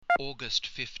August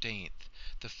 15th,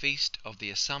 the feast of the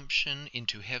Assumption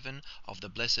into Heaven of the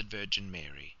Blessed Virgin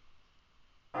Mary.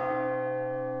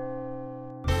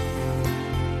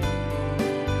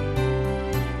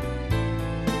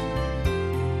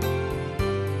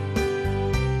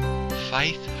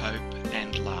 Faith, hope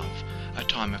and love, a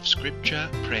time of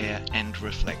scripture, prayer and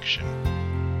reflection.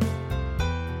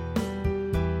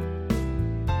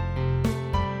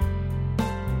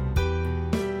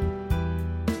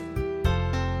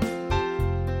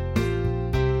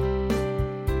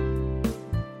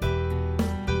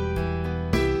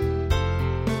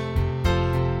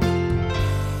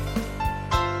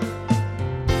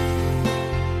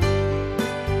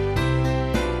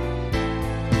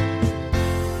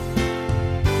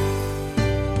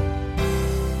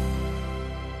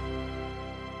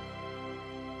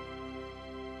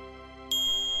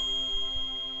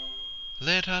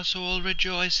 Let us all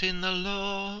rejoice in the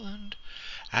Lord,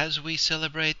 as we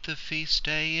celebrate the feast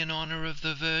day in honor of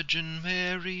the Virgin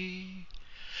Mary,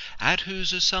 at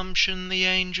whose Assumption the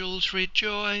angels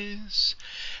rejoice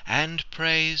and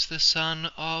praise the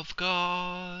Son of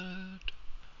God.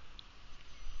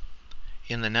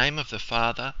 In the name of the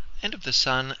Father, and of the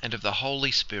Son, and of the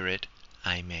Holy Spirit.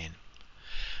 Amen.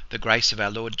 The grace of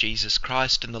our Lord Jesus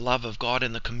Christ, and the love of God,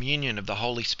 and the communion of the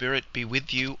Holy Spirit be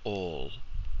with you all.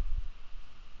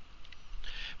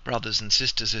 Brothers and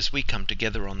sisters, as we come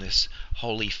together on this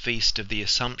holy feast of the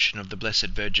Assumption of the Blessed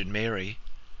Virgin Mary,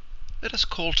 let us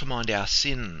call to mind our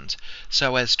sins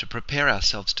so as to prepare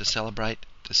ourselves to celebrate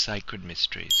the sacred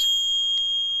mysteries.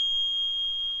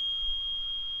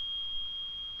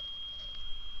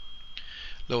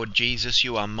 Lord Jesus,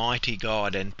 you are mighty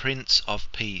God and Prince of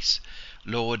Peace.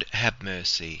 Lord, have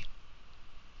mercy.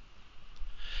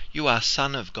 You are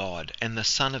Son of God and the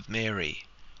Son of Mary.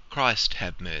 Christ,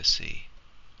 have mercy.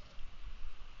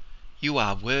 You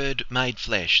are Word made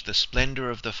flesh, the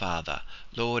splendour of the Father.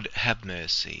 Lord, have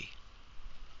mercy.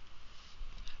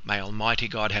 May Almighty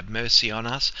God have mercy on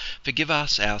us, forgive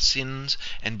us our sins,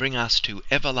 and bring us to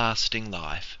everlasting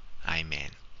life. Amen.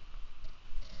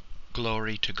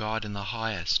 Glory to God in the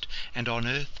highest, and on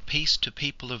earth peace to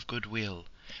people of good will.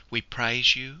 We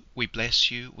praise you, we bless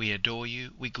you, we adore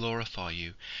you, we glorify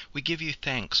you. We give you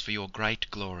thanks for your great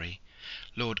glory.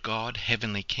 Lord God,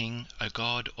 Heavenly King, O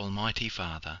God, Almighty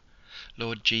Father.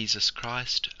 Lord Jesus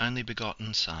Christ, only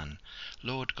begotten Son,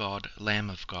 Lord God, Lamb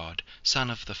of God, Son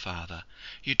of the Father,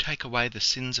 you take away the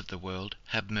sins of the world,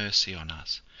 have mercy on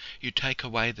us. You take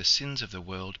away the sins of the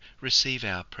world, receive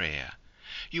our prayer.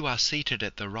 You are seated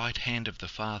at the right hand of the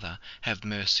Father, have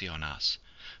mercy on us.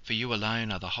 For you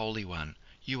alone are the Holy One,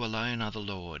 you alone are the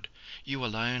Lord, you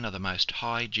alone are the Most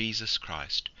High Jesus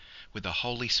Christ, with the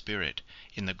Holy Spirit,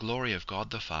 in the glory of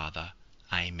God the Father.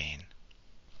 Amen.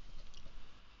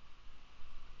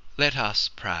 Let us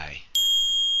pray.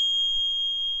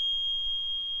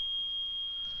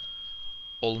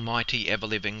 Almighty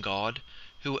ever-living God,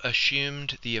 who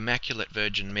assumed the Immaculate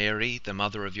Virgin Mary, the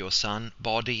mother of your Son,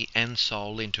 body and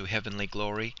soul into heavenly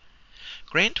glory,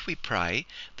 grant, we pray,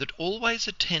 that always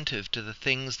attentive to the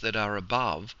things that are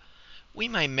above, we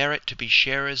may merit to be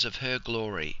sharers of her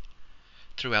glory.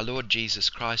 Through our Lord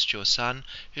Jesus Christ, your Son,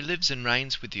 who lives and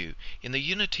reigns with you in the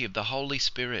unity of the Holy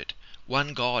Spirit,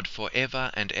 one God for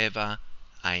ever and ever.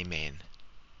 Amen.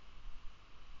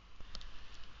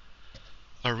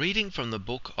 A reading from the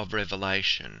book of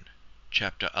Revelation,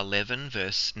 chapter 11,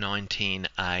 verse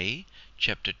 19a,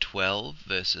 chapter 12,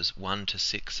 verses 1 to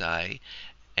 6a,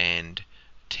 and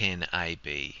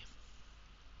 10ab.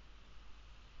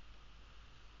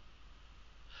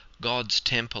 God's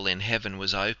temple in heaven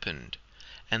was opened,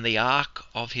 and the ark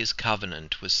of his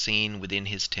covenant was seen within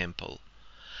his temple.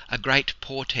 A great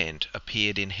portent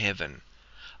appeared in heaven,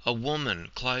 a woman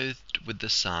clothed with the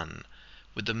sun,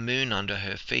 with the moon under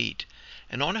her feet,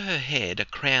 and on her head a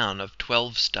crown of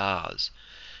 12 stars.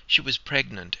 She was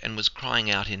pregnant and was crying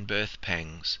out in birth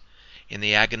pangs, in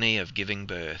the agony of giving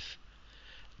birth.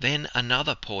 Then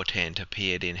another portent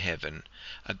appeared in heaven,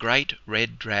 a great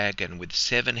red dragon with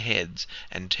 7 heads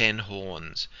and 10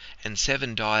 horns, and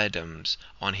 7 diadems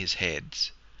on his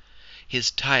heads. His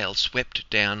tail swept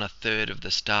down 1/3 of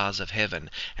the stars of heaven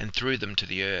and threw them to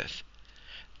the earth.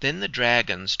 Then the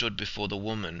dragon stood before the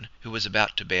woman who was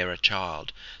about to bear a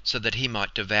child, so that he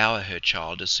might devour her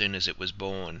child as soon as it was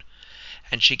born.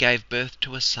 And she gave birth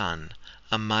to a son,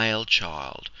 a male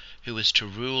child, who was to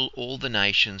rule all the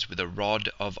nations with a rod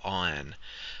of iron.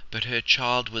 But her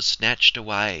child was snatched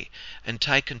away and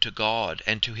taken to God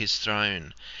and to his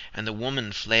throne, and the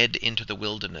woman fled into the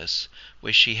wilderness,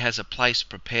 where she has a place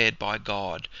prepared by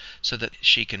God, so that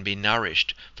she can be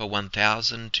nourished for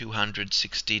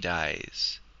 1,260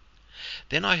 days.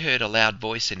 Then I heard a loud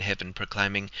voice in heaven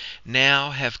proclaiming,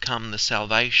 "Now have come the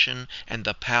salvation and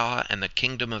the power and the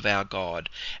kingdom of our God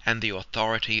and the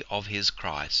authority of his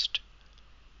Christ."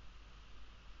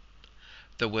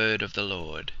 The word of the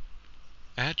Lord.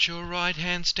 At your right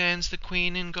hand stands the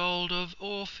Queen in gold of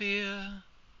Ophir.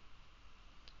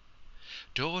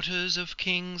 Daughters of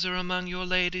kings are among your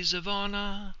ladies of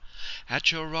honour.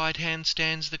 At your right hand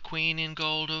stands the Queen in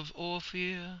gold of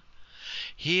Ophir.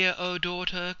 Hear, O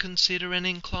daughter, consider and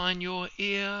incline your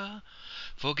ear.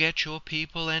 Forget your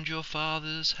people and your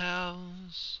father's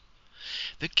house.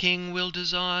 The king will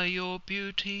desire your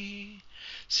beauty.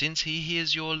 Since he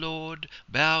hears your lord,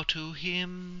 bow to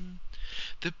him.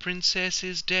 The princess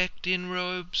is decked in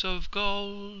robes of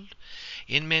gold.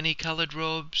 In many-coloured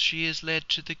robes she is led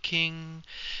to the king.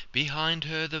 Behind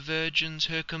her the virgins,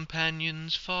 her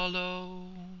companions,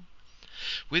 follow.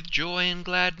 With joy and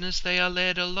gladness they are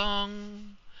led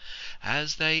along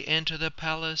as they enter the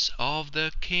palace of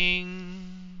the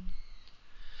king.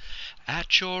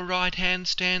 At your right hand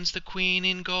stands the Queen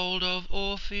in gold of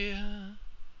Ophir.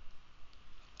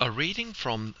 A reading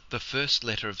from the first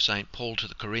letter of St. Paul to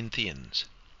the Corinthians,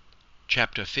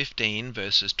 chapter 15,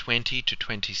 verses 20 to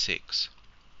 26.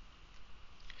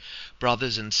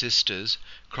 Brothers and sisters,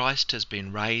 Christ has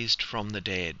been raised from the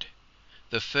dead,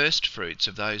 the firstfruits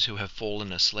of those who have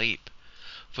fallen asleep.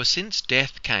 For since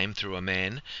death came through a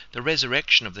man, the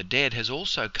resurrection of the dead has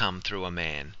also come through a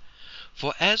man.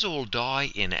 For as all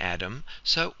die in Adam,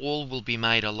 so all will be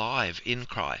made alive in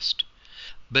Christ,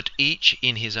 but each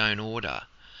in his own order.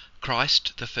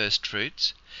 Christ the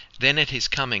firstfruits, then at his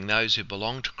coming those who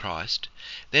belong to Christ.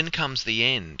 Then comes the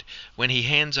end, when he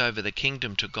hands over the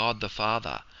kingdom to God the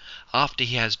Father, after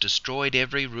he has destroyed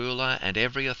every ruler and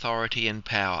every authority and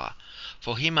power.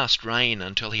 For he must reign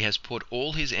until he has put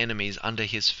all his enemies under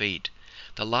his feet.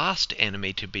 The last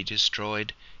enemy to be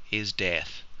destroyed is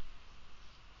death.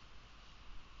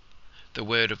 The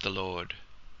word of the Lord.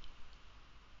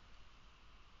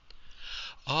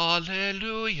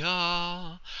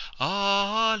 Alleluia,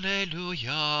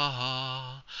 Alleluia,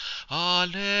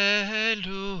 Alleluia.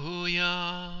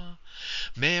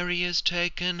 Mary is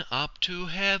taken up to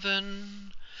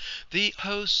heaven. The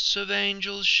hosts of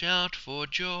angels shout for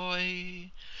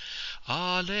joy.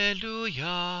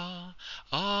 Alleluia,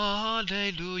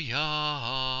 Alleluia,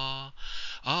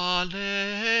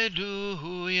 Alleluia.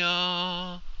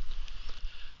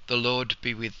 The Lord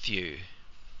be with you.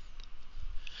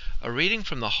 A reading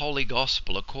from the Holy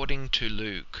Gospel according to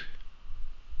Luke,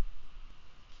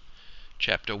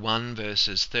 chapter 1,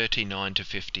 verses 39 to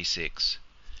 56.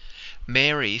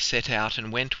 Mary set out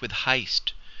and went with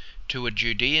haste to a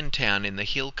Judean town in the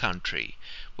hill country,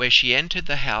 where she entered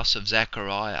the house of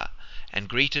Zachariah and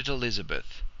greeted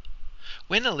Elizabeth.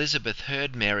 When Elizabeth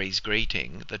heard Mary's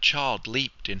greeting, the child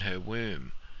leaped in her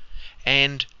womb,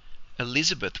 and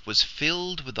Elizabeth was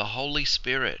filled with the Holy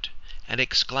Spirit, and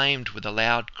exclaimed with a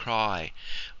loud cry,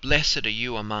 "Blessed are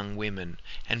you among women,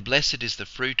 and blessed is the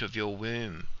fruit of your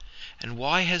womb. And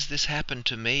why has this happened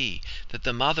to me, that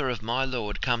the mother of my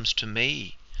Lord comes to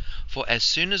me? For as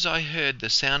soon as I heard the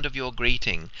sound of your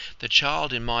greeting, the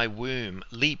child in my womb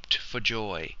leaped for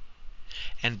joy.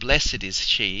 And blessed is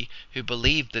she who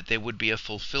believed that there would be a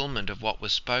fulfillment of what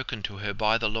was spoken to her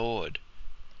by the Lord."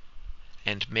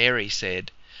 And Mary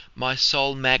said, "My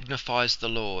soul magnifies the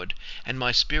Lord, and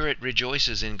my spirit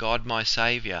rejoices in God my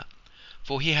Saviour,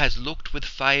 for he has looked with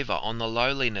favour on the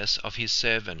lowliness of his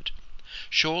servant.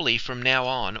 Surely from now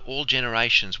on all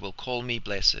generations will call me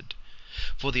blessed.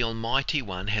 For the Almighty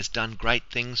One has done great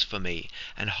things for me,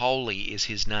 and holy is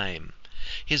his name.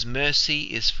 His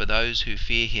mercy is for those who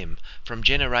fear him from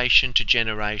generation to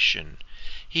generation.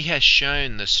 He has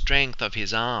shown the strength of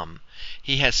his arm.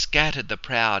 He has scattered the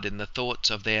proud in the thoughts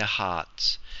of their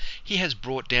hearts. He has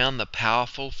brought down the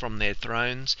powerful from their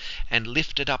thrones and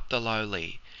lifted up the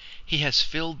lowly. He has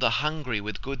filled the hungry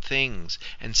with good things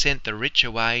and sent the rich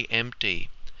away empty.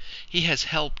 He has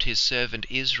helped his servant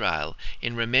Israel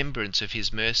in remembrance of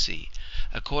his mercy,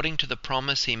 according to the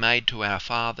promise he made to our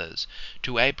fathers,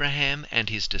 to Abraham and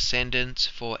his descendants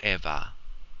forever."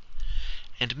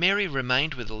 And Mary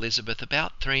remained with Elizabeth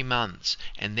about 3 months,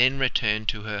 and then returned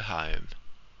to her home.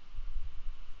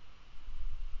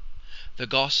 The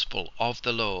Gospel of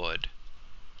the Lord.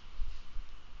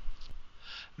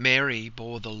 Mary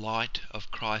bore the light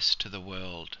of Christ to the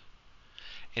world.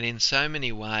 And in so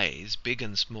many ways, big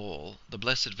and small, the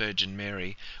Blessed Virgin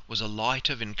Mary was a light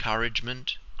of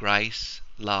encouragement, grace,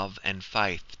 love and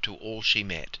faith to all she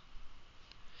met.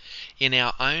 In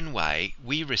our own way,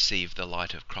 we receive the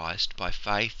light of Christ by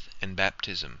faith and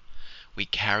baptism. We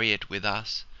carry it with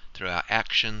us. Through our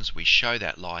actions, we show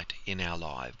that light in our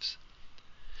lives.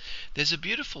 There's a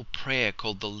beautiful prayer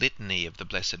called the Litany of the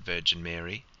Blessed Virgin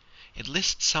Mary. It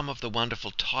lists some of the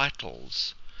wonderful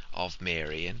titles of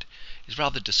Mary and is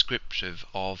rather descriptive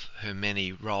of her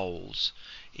many roles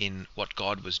in what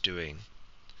God was doing.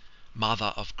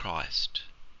 Mother of Christ,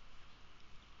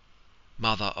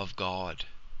 Mother of God,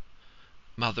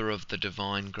 Mother of the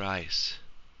Divine Grace,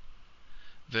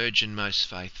 Virgin most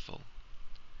faithful,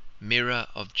 Mirror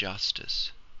of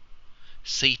justice,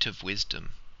 Seat of wisdom,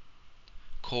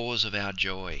 Cause of our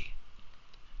joy,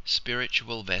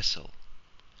 Spiritual vessel,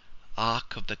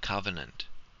 Ark of the covenant,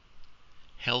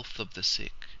 Health of the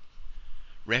sick,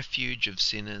 Refuge of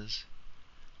sinners,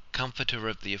 Comforter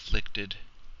of the afflicted,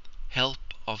 Help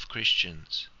of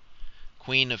Christians,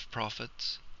 Queen of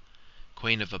prophets,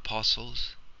 Queen of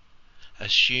apostles,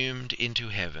 Assumed into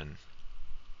heaven,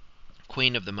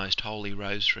 Queen of the most holy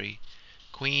rosary,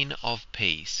 Queen of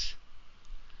peace.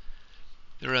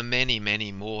 There are many,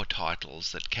 many more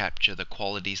titles that capture the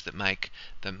qualities that make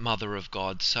the Mother of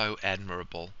God so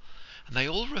admirable, and they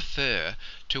all refer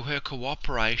to her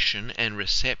cooperation and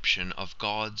reception of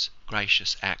God's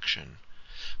gracious action,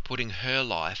 putting her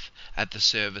life at the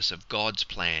service of God's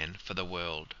plan for the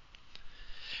world.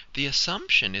 The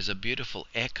Assumption is a beautiful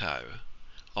echo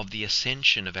of the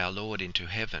ascension of our Lord into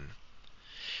heaven.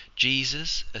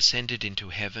 Jesus ascended into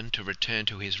heaven to return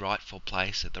to his rightful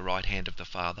place at the right hand of the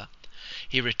Father.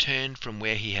 He returned from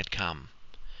where he had come.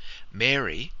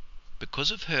 Mary,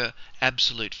 because of her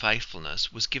absolute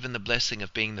faithfulness, was given the blessing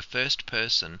of being the first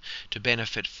person to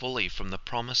benefit fully from the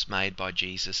promise made by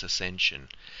Jesus' ascension,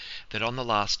 that on the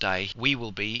last day we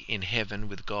will be in heaven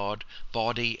with God,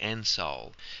 body and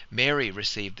soul. Mary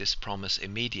received this promise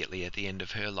immediately at the end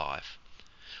of her life.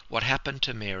 What happened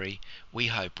to Mary, we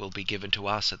hope, will be given to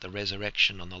us at the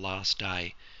resurrection on the last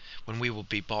day, when we will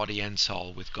be body and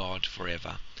soul with God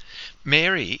forever.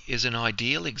 Mary is an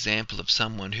ideal example of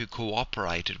someone who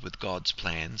cooperated with God's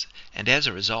plans and as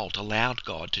a result allowed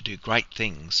God to do great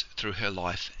things through her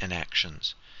life and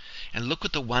actions. And look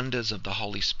at the wonders of the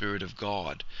Holy Spirit of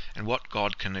God and what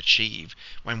God can achieve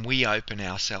when we open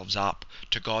ourselves up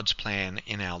to God's plan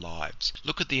in our lives.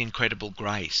 Look at the incredible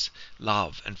grace,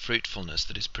 love and fruitfulness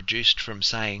that is produced from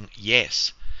saying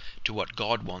yes to what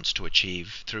God wants to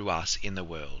achieve through us in the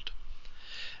world.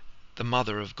 The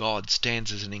Mother of God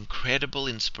stands as an incredible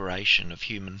inspiration of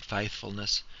human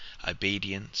faithfulness,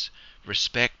 obedience,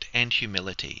 respect and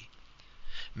humility.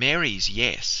 Mary's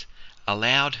yes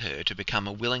allowed her to become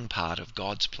a willing part of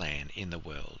God's plan in the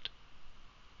world.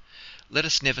 Let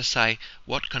us never say,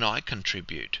 "What can I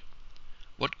contribute?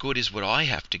 What good is what I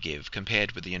have to give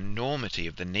compared with the enormity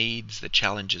of the needs, the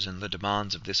challenges and the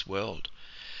demands of this world?"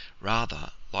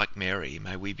 Rather, like Mary,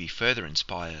 may we be further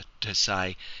inspired to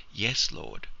say, "Yes,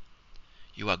 Lord,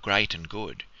 you are great and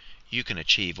good. You can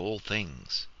achieve all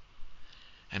things."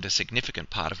 And a significant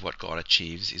part of what God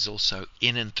achieves is also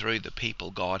in and through the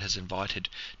people God has invited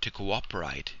to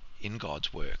cooperate in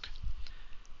God's work.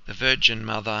 The Virgin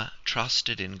Mother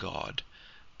trusted in God,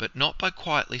 but not by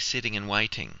quietly sitting and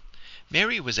waiting.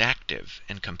 Mary was active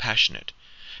and compassionate.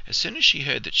 As soon as she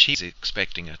heard that she was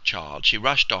expecting a child, she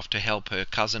rushed off to help her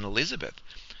cousin Elizabeth.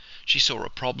 She saw a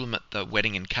problem at the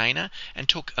wedding in Cana and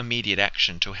took immediate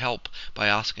action to help by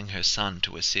asking her son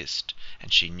to assist,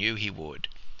 and she knew he would.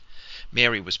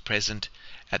 Mary was present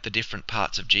at the different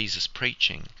parts of Jesus'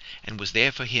 preaching and was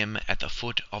there for him at the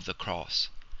foot of the cross.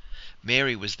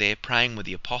 Mary was there praying with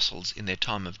the apostles in their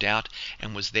time of doubt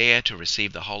and was there to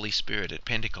receive the Holy Spirit at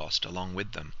Pentecost along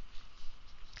with them.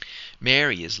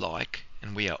 Mary is like,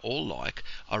 and we are all like,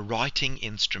 a writing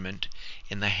instrument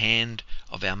in the hand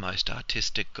of our most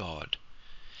artistic God.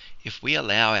 If we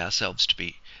allow ourselves to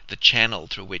be the channel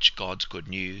through which God's good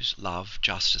news, love,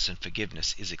 justice and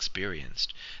forgiveness is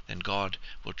experienced, then God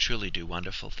will truly do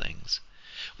wonderful things.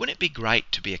 Wouldn't it be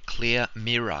great to be a clear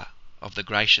mirror of the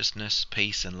graciousness,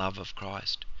 peace and love of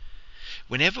Christ?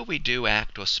 Whenever we do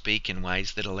act or speak in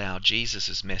ways that allow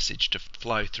Jesus' message to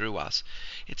flow through us,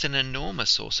 it's an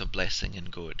enormous source of blessing and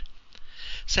good.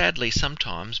 Sadly,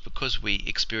 sometimes, because we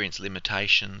experience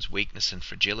limitations, weakness and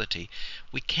fragility,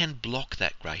 we can block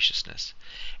that graciousness,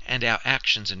 and our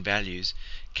actions and values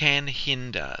can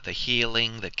hinder the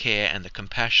healing, the care and the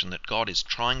compassion that God is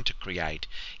trying to create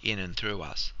in and through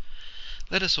us.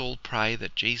 Let us all pray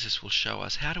that Jesus will show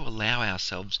us how to allow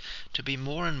ourselves to be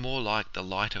more and more like the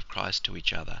light of Christ to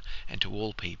each other and to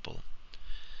all people.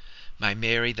 May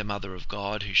Mary, the Mother of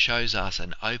God, who shows us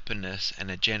an openness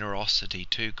and a generosity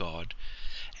to God,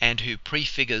 and who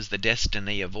prefigures the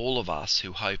destiny of all of us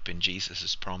who hope in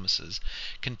Jesus' promises,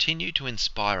 continue to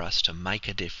inspire us to make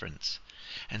a difference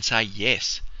and say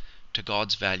yes to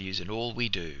God's values in all we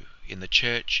do in the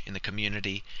church, in the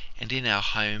community, and in our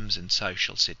homes and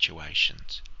social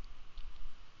situations.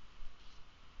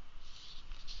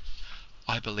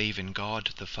 I believe in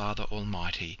God, the Father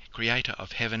Almighty, creator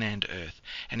of heaven and earth,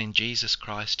 and in Jesus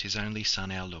Christ, his only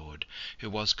Son, our Lord, who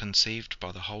was conceived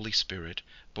by the Holy Spirit,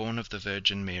 born of the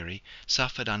Virgin Mary,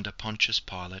 suffered under Pontius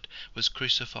Pilate, was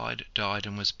crucified, died,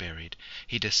 and was buried.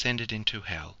 He descended into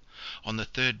hell. On the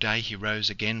third day he rose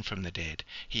again from the dead.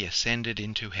 He ascended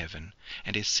into heaven,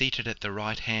 and is seated at the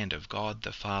right hand of God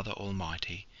the Father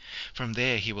Almighty. From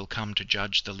there he will come to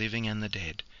judge the living and the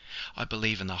dead. I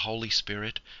believe in the Holy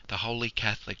Spirit, the Holy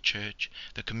Catholic Church,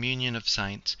 the communion of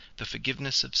saints, the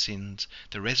forgiveness of sins,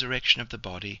 the resurrection of the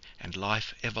body, and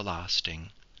life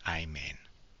everlasting. Amen.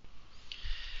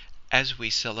 As we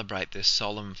celebrate this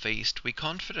solemn feast, we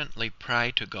confidently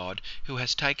pray to God, who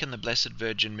has taken the Blessed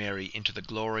Virgin Mary into the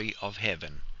glory of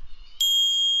heaven.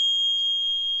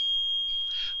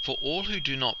 For all who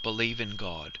do not believe in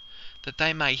God, that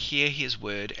they may hear his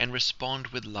word and respond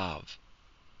with love.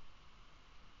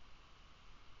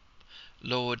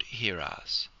 Lord, hear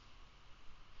us.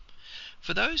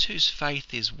 For those whose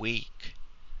faith is weak,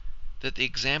 that the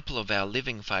example of our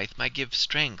living faith may give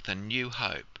strength and new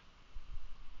hope.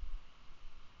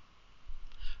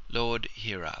 Lord,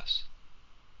 hear us.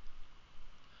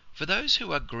 For those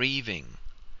who are grieving,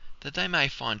 that they may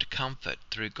find comfort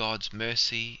through God's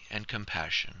mercy and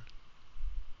compassion.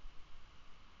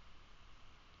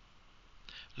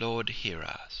 Lord, hear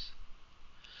us.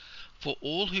 For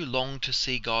all who long to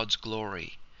see God's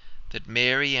glory, that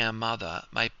Mary our Mother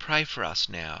may pray for us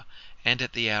now and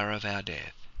at the hour of our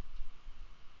death.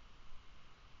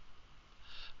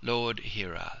 Lord,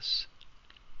 hear us.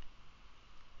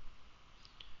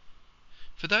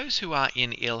 For those who are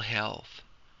in ill health,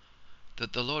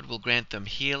 that the Lord will grant them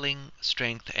healing,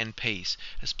 strength, and peace,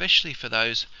 especially for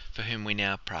those for whom we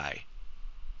now pray.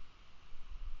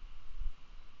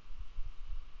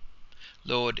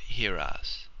 Lord, hear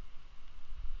us.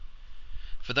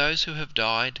 For those who have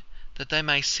died, that they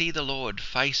may see the Lord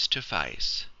face to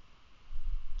face.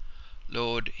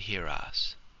 Lord, hear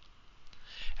us.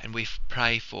 And we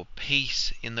pray for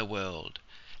peace in the world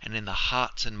and in the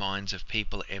hearts and minds of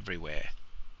people everywhere.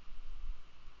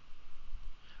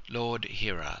 Lord,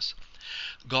 hear us.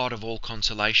 God of all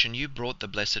consolation, you brought the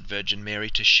Blessed Virgin Mary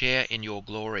to share in your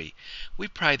glory. We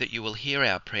pray that you will hear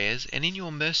our prayers, and in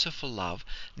your merciful love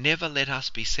never let us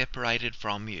be separated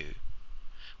from you.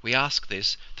 We ask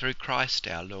this through Christ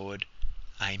our Lord.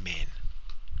 Amen.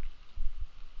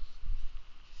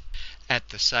 At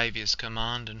the Saviour's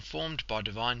command, and formed by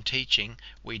divine teaching,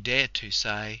 we dare to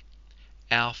say,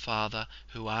 Our Father,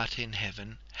 who art in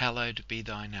heaven, hallowed be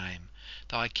thy name.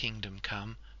 Thy kingdom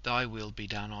come, thy will be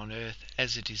done on earth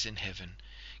as it is in heaven.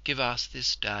 Give us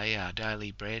this day our daily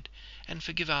bread, and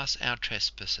forgive us our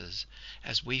trespasses,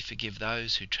 as we forgive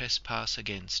those who trespass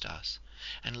against us.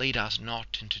 And lead us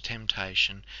not into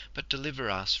temptation, but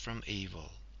deliver us from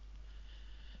evil.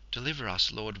 Deliver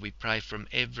us, Lord, we pray, from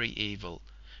every evil.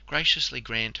 Graciously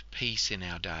grant peace in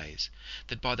our days,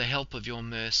 that by the help of your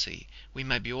mercy we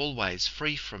may be always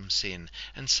free from sin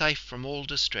and safe from all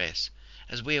distress,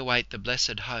 as we await the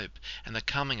blessed hope and the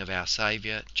coming of our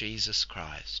Saviour, Jesus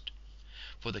Christ.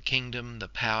 For the kingdom, the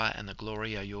power, and the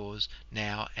glory are yours,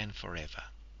 now and forever.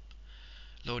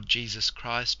 Lord Jesus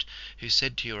Christ, who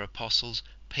said to your apostles,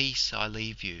 Peace I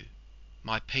leave you,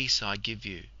 my peace I give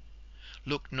you.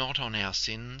 Look not on our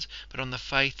sins, but on the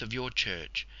faith of your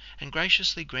church, and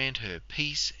graciously grant her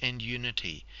peace and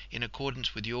unity in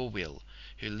accordance with your will,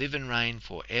 who live and reign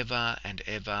for ever and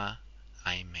ever.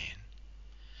 Amen.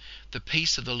 The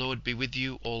peace of the Lord be with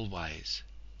you always.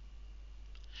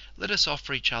 Let us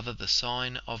offer each other the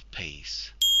sign of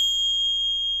peace.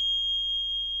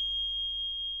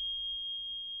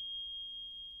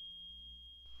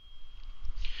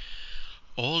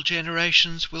 All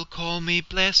generations will call me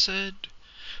blessed,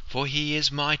 for he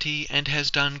is mighty and has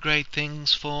done great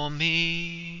things for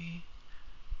me.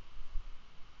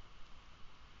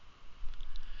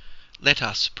 Let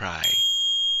us pray.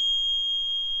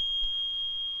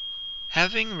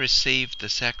 Having received the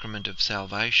sacrament of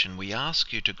salvation, we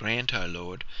ask you to grant, O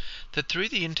Lord, that through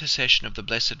the intercession of the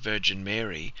Blessed Virgin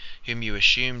Mary, whom you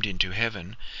assumed into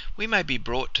heaven, we may be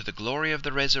brought to the glory of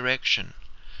the resurrection.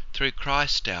 Through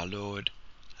Christ our Lord.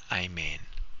 Amen.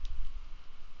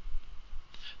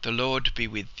 The Lord be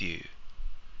with you.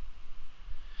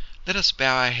 Let us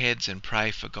bow our heads and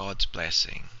pray for God's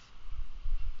blessing.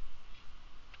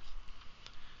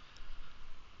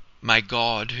 May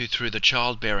God, who through the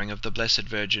childbearing of the Blessed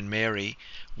Virgin Mary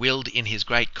willed in his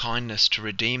great kindness to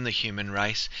redeem the human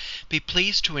race, be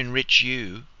pleased to enrich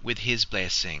you with his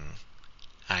blessing.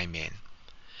 Amen.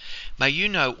 May you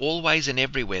know always and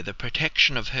everywhere the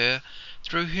protection of her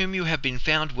through whom you have been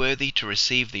found worthy to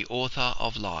receive the author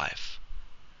of life.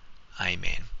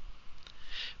 Amen.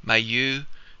 May you,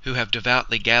 who have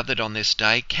devoutly gathered on this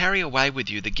day, carry away with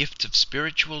you the gifts of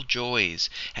spiritual joys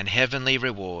and heavenly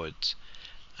rewards.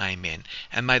 Amen.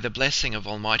 And may the blessing of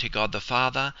Almighty God the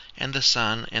Father, and the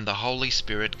Son, and the Holy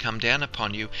Spirit come down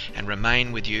upon you and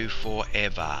remain with you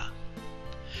forever.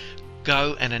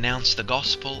 Go and announce the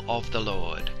gospel of the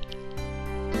Lord.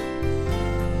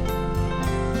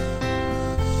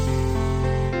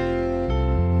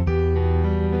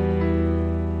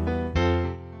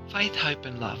 Faith, Hope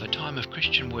and Love, a time of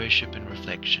Christian worship and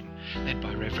reflection, led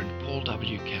by Reverend Paul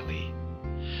W. Kelly.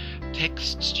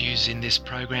 Texts used in this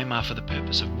program are for the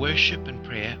purpose of worship and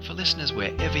prayer for listeners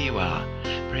wherever you are.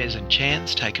 Prayers and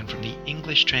chants taken from the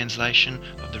English translation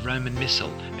of the Roman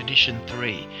Missal, Edition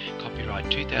 3, copyright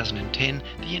 2010,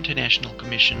 the International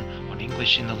Commission on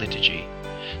English in the Liturgy.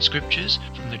 Scriptures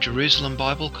from the Jerusalem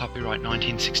Bible, copyright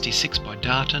 1966 by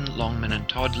Darton, Longman and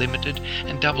Todd Limited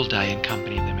and Doubleday and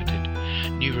Company Limited.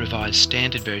 New Revised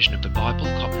Standard Version of the Bible,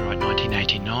 copyright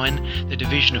 1989, the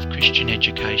Division of Christian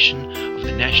Education of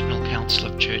the National Council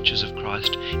of Churches of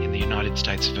Christ in the United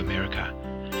States of America.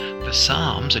 The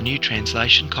Psalms, a new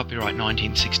translation, copyright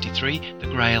 1963, The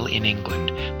Grail in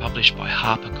England, published by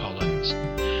HarperCollins.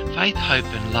 Faith, Hope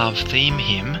and Love theme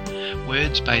hymn,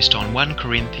 words based on 1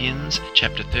 Corinthians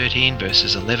chapter 13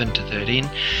 verses 11 to 13,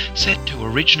 set to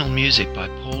original music by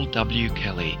Paul W.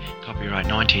 Kelly, copyright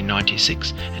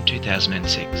 1996 and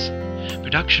 2006.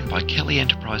 Production by Kelly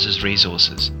Enterprises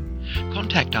Resources.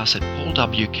 Contact us at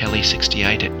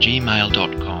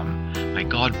paulwkelly68@gmail.com. May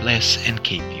God bless and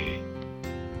keep you.